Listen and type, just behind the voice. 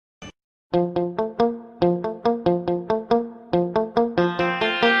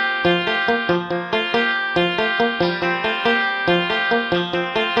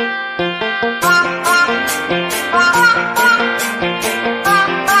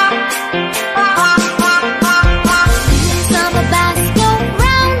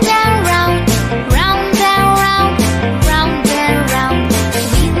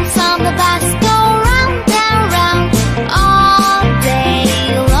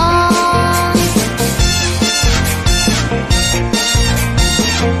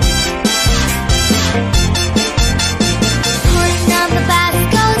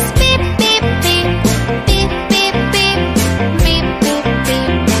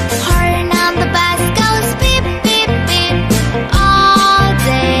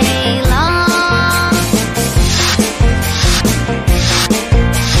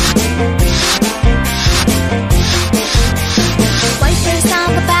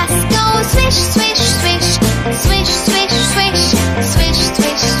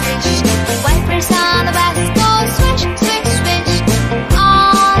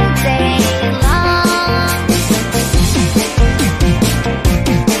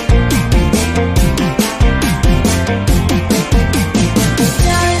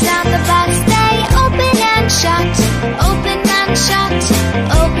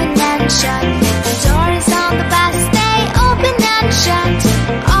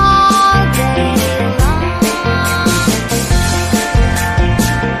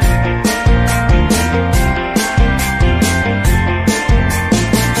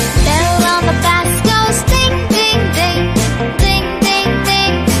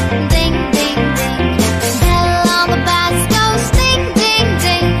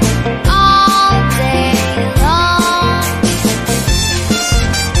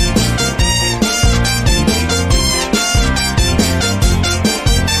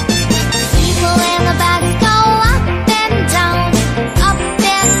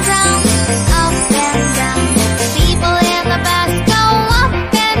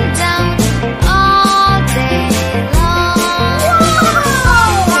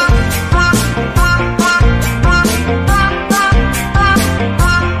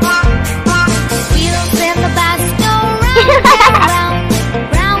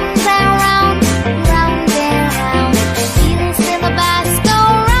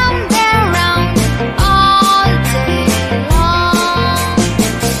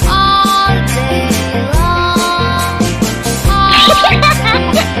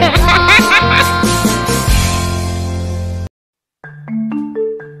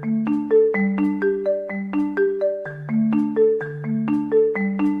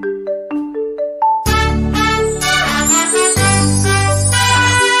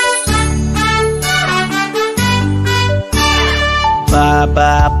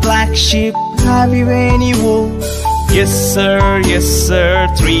Baba, black sheep, have you any wool? Yes sir,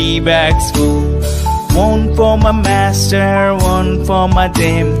 3 bags full. One for my master, one for my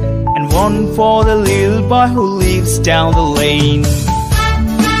dame, and one for the little boy who lives down the lane.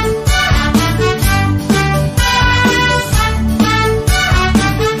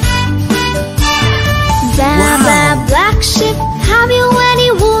 Baba, black sheep, have you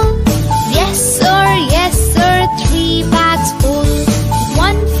any wool? Yes sir, 3 bags full.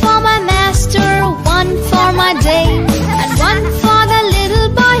 One for my master, one for my dame, and one for the little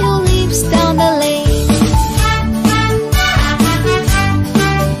boy who lives down the lane.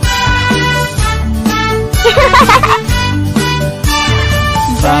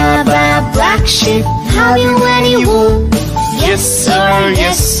 Baba, black sheep, have you any wool? Yes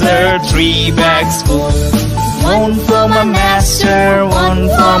sir, 3 bags full. One for my master, one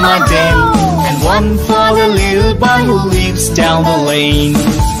for my dame, and one for the little boy who lives down the lane.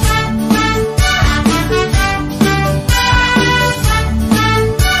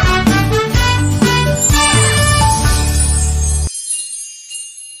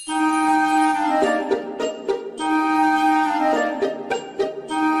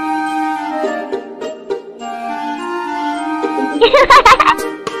 Ha ha ha!